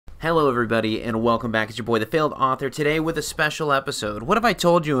Hello everybody, and welcome back. It's your boy, The Failed Author, today with a special episode. What if I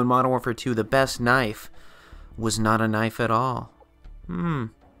told you in Modern Warfare 2 the best knife was not a knife at all?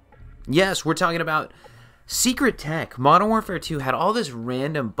 Yes, we're talking about Secret Tech. Modern Warfare 2 had all this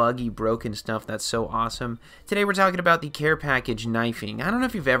random, buggy, broken stuff that's so awesome. Today we're talking about the care package knifing. I don't know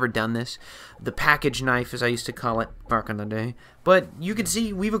if you've ever done this. The package knife, as I used to call it back in the day. But you can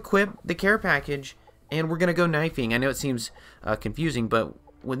see we've equipped the care package, and we're going to go knifing. I know it seems confusing, but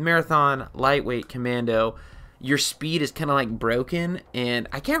with Marathon, Lightweight, Commando, your speed is kind of like broken, and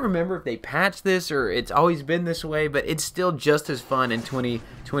I can't remember if they patched this or it's always been this way, but it's still just as fun in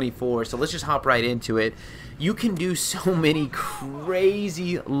 2024, so let's just hop right into it. You can do so many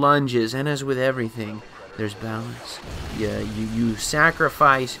crazy lunges, and as with everything, there's balance. Yeah, you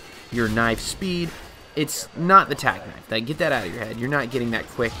sacrifice your knife speed. It's not the tack knife. Like, get that out of your head. You're not getting that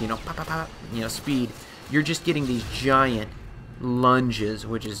quick, pop, pop, pop, speed. You're just getting these giant lunges,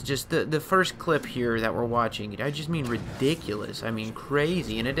 which is just the first clip here that we're watching. I just mean ridiculous. I mean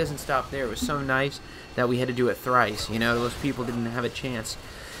crazy, and it doesn't stop there. It was so nice that we had to do it thrice. Those people didn't have a chance.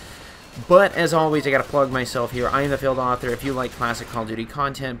 But as always, I gotta plug myself here. I am The Failed Author. If you like classic Call of Duty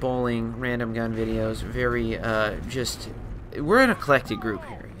content, bowling, random gun videos, we're an eclectic group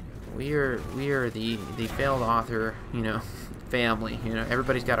here. We are the Failed Author, family.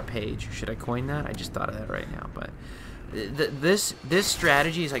 Everybody's got a page. Should I coin that? I just thought of that right now, but this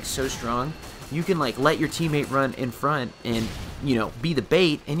strategy is like so strong. You can like let your teammate run in front and be the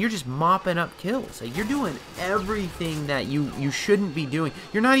bait, and you're just mopping up kills. Like, you're doing everything that you shouldn't be doing.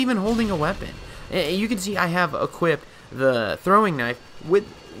 You're not even holding a weapon. You can see I have equipped the throwing knife with.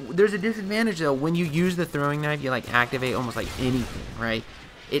 There's a disadvantage though. When you use the throwing knife, you like activate almost like anything, right?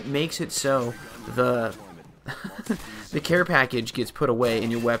 It makes it so the care package gets put away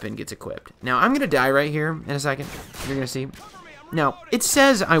and your weapon gets equipped. Now, I'm going to die right here in a second. You're going to see. Now, it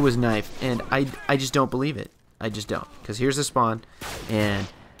says I was knifed, and I just don't believe it. I just don't. Because here's the spawn, and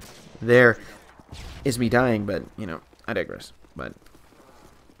there is me dying, but, I digress. But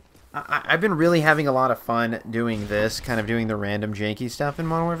I've been really having a lot of fun doing this, kind of doing the random janky stuff in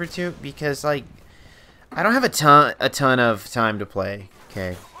Modern Warfare 2, because, like, I don't have a ton of time to play,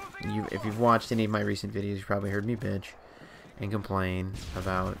 okay? If you've watched any of my recent videos, you've probably heard me bitch and complain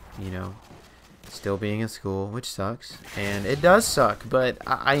about, still being in school, which sucks. And it does suck, but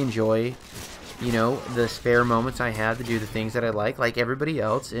I enjoy, the spare moments I have to do the things that I like everybody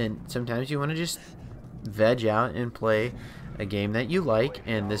else. And sometimes you want to just veg out and play a game that you like.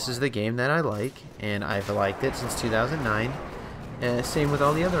 And this is the game that I like, and I've liked it since 2009. Same with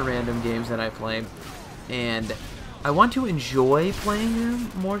all the other random games that I play. And I want to enjoy playing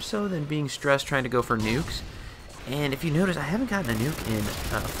them more so than being stressed trying to go for nukes. And if you notice, I haven't gotten a nuke in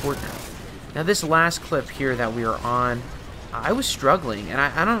Fortnite. Now, this last clip here that we are on, I was struggling, and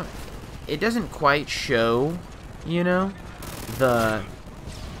I don't. It doesn't quite show, the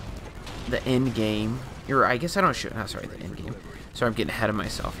end game. Or I guess I don't show. Oh, sorry, the end game. Sorry, I'm getting ahead of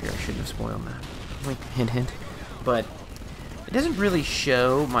myself here. I shouldn't have spoiled that. Like, hint, hint. But it doesn't really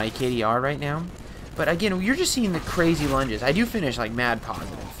show my KDR right now. But again, you're just seeing the crazy lunges. I do finish like mad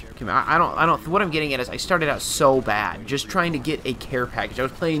positive. I don't. What I'm getting at is I started out so bad, just trying to get a care package. I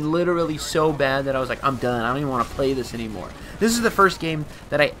was playing literally so bad that I was like, I'm done. I don't even want to play this anymore. This is the first game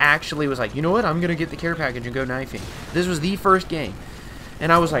that I actually was like, you know what? I'm gonna get the care package and go knifing. This was the first game,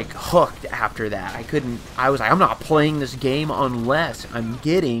 and I was like hooked after that. I was like, I'm not playing this game unless I'm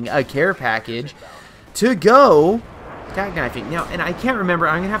getting a care package to go tack knifing. Now, and I can't remember,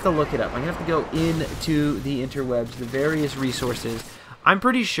 I'm going to have to look it up. I'm going to have to go into the interwebs, the various resources. I'm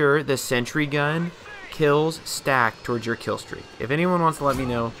pretty sure the sentry gun kills stack towards your kill streak. If anyone wants to let me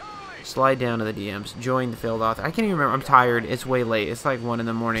know, slide down to the DMs. Join The Failed Author. I can't even remember. I'm tired. It's way late. It's like 1 in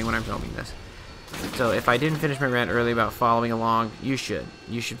the morning when I'm filming this. So if I didn't finish my rant early about following along, you should.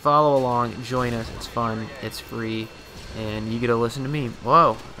 You should follow along. Join us. It's fun. It's free. And you get to listen to me.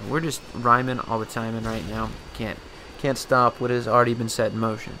 Whoa. We're just rhyming all the time, and right now, can't stop what has already been set in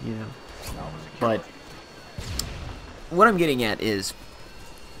motion, But what I'm getting at is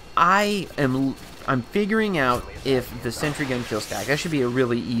I'm figuring out if the sentry gun kill stack. That should be a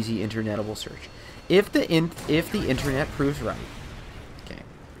really easy internetable search. If the internet proves right, okay,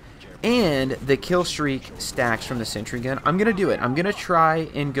 and the kill streak stacks from the sentry gun, I'm gonna do it. I'm gonna try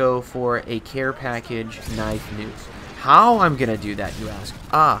and go for a care package knife nuke. How I'm gonna do that, you ask?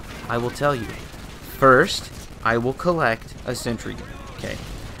 I will tell you. First, I will collect a sentry gun, okay?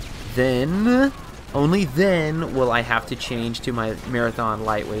 Then, only then will I have to change to my Marathon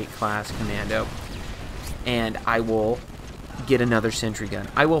Lightweight class Commando, and I will get another sentry gun.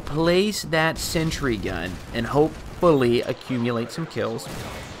 I will place that sentry gun and hopefully accumulate some kills.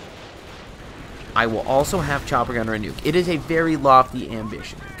 I will also have chopper gunner and nuke. It is a very lofty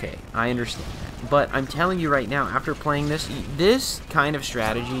ambition, okay? I understand that. But I'm telling you right now, after playing this kind of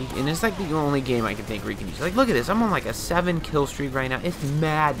strategy, and it's like the only game I can think where you can use. Like, look at this. I'm on like a 7 kill streak right now. It's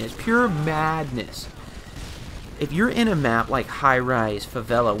madness. Pure madness. If you're in a map like High Rise,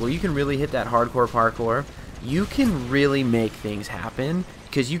 Favela, where you can really hit that hardcore parkour, you can really make things happen.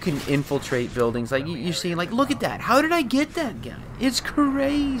 Because you can infiltrate buildings. Like, you see, like, look at that. How did I get that guy? It's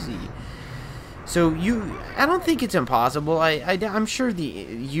crazy. So I don't think it's impossible. I'm sure the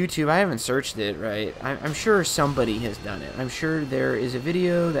YouTube, I haven't searched it, right? I'm sure somebody has done it. I'm sure there is a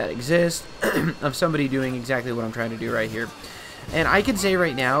video that exists of somebody doing exactly what I'm trying to do right here. And I can say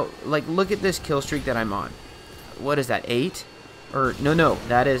right now, like, look at this kill streak that I'm on. What is that, 8? Or, no,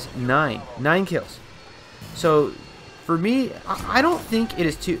 that is 9. 9 kills. So, for me, I don't think it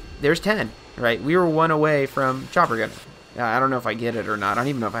is 2. There's 10, right? We were 1 away from chopper gunner. I don't know if I get it or not. I don't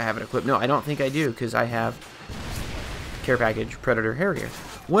even know if I have it equipped. No, I don't think I do because I have care package Predator Harrier.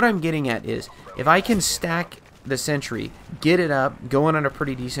 What I'm getting at is if I can stack the sentry, get it up, going on a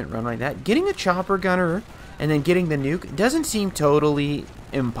pretty decent run like that, getting a chopper gunner and then getting the nuke doesn't seem totally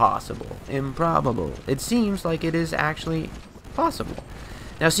impossible, improbable. It seems like it is actually possible.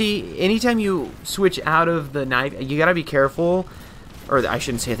 Now see, anytime you switch out of the knife, you gotta be careful, or I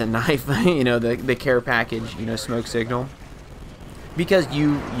shouldn't say the knife, you know, the care package, you know, smoke signal. Because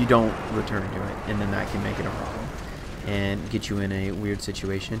you don't return to it, and then that can make it a problem and get you in a weird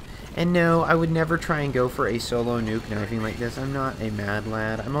situation. And no, I would never try and go for a solo nuke knifing like this. I'm not a mad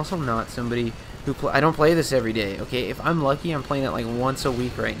lad. I'm also not somebody who I don't play this every day, okay? If I'm lucky, I'm playing it like once a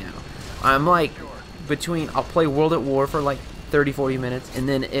week right now. I'm like I'll play World at War for like 30-40 minutes, and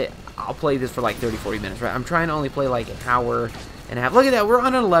then I'll play this for like 30-40 minutes, right? I'm trying to only play like an hour and a half. Look at that, we're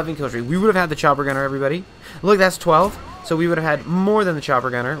on an 11 kill streak. We would have had the chopper gunner, everybody. Look, that's 12. So we would have had more than the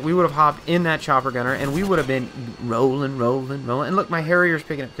chopper gunner. We would have hopped in that chopper gunner, and we would have been rolling. And look, my Harrier's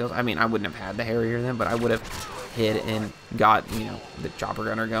picking up kills. I mean, I wouldn't have had the Harrier then, but I would have hit and got, you know, the chopper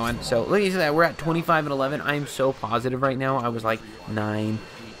gunner going. So look at that. We're at 25 and 11. I'm so positive right now. I was like 9,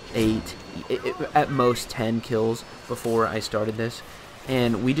 8, at most 10 kills before I started this.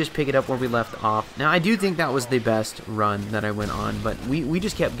 And we just pick it up where we left off. Now, I do think that was the best run that I went on, but we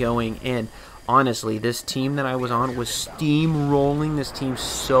just kept going. And honestly, this team that I was on was steamrolling this team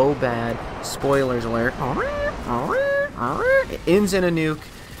so bad. Spoilers alert. It ends in a nuke.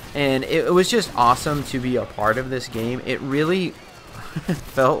 And it was just awesome to be a part of this game. It really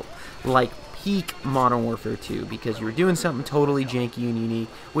felt like peak Modern Warfare 2 because you were doing something totally janky and unique,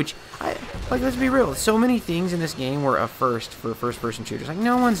 which, let's be real, so many things in this game were a first for first-person shooters. Like,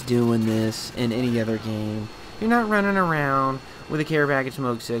 no one's doing this in any other game. You're not running around with a care package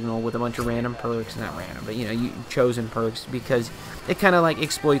smoke signal with a bunch of random perks, not random, but, you know, you chosen perks because it kind of, like,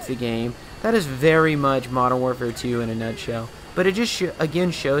 exploits the game. That is very much Modern Warfare 2 in a nutshell. But it just, again,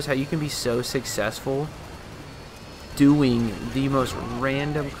 shows how you can be so successful doing the most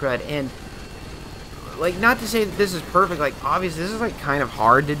random crud. And, like, not to say that this is perfect. Like, obviously, this is, like, kind of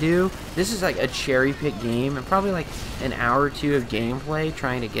hard to do. This is, like, a cherry-picked game. And probably, like, an hour or two of gameplay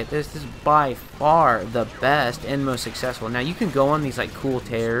trying to get this. This is by far the best and most successful. Now, you can go on these, like, cool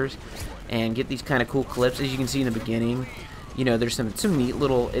tears and get these kind of cool clips, as you can see in the beginning. You know, there's some neat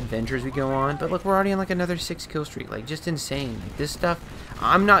little adventures we go on. But look, we're already on like another 6 kill streak. Like, just insane. Like, this stuff,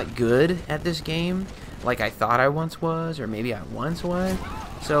 I'm not good at this game like I thought I once was, or maybe I once was.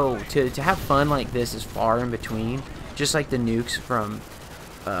 So to have fun like this is far in between. Just like the nukes from,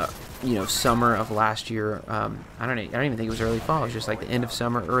 you know, summer of last year. I don't even think it was early fall. It was just like the end of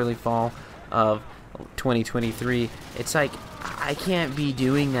summer, early fall of 2023. It's like I can't be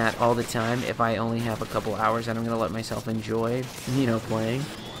doing that all the time if I only have a couple hours and I'm gonna let myself enjoy, you know, playing.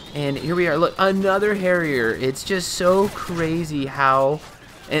 And here we are. Look, another Harrier. It's just so crazy how,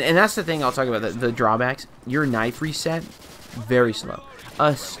 and that's the thing I'll talk about, the drawbacks. Your knife reset, very slow,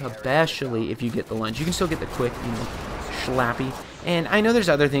 especially if you get the lunge. You can still get the quick, you know, schlappy. And I know there's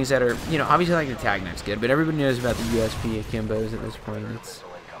other things that are, you know, obviously like the tag knife's good, but everybody knows about the USP akimbos at this point. It's,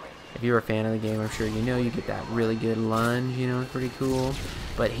 if you're a fan of the game, I'm sure you know you get that really good lunge, you know, it's pretty cool.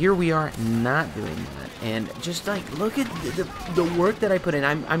 But here we are not doing that. And just like, look at the work that I put in.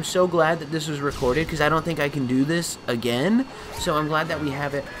 I'm so glad that this was recorded because I don't think I can do this again. So I'm glad that we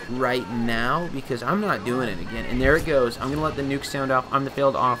have it right now because I'm not doing it again. And there it goes. I'm going to let the nuke sound off. I'm the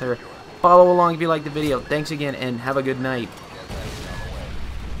failed author. Follow along if you like the video. Thanks again and have a good night.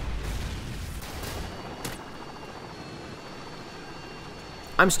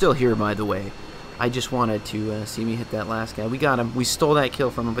 I'm still here, by the way. I just wanted to see me hit that last guy. We got him. We stole that kill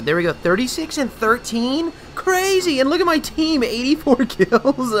from him. But there we go. 36 and 13? Crazy. And look at my team. 84 kills.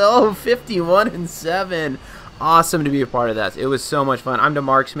 Oh, 51 and 7. Awesome to be a part of that. It was so much fun. I'm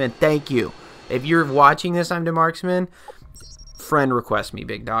DeMarksman. Thank you. If you're watching this, I'm DeMarksman. Friend request me,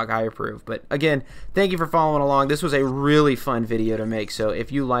 big dog. I approve. But again, thank you for following along. This was a really fun video to make. So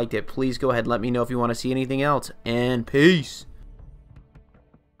if you liked it, please go ahead and let me know if you want to see anything else. And peace.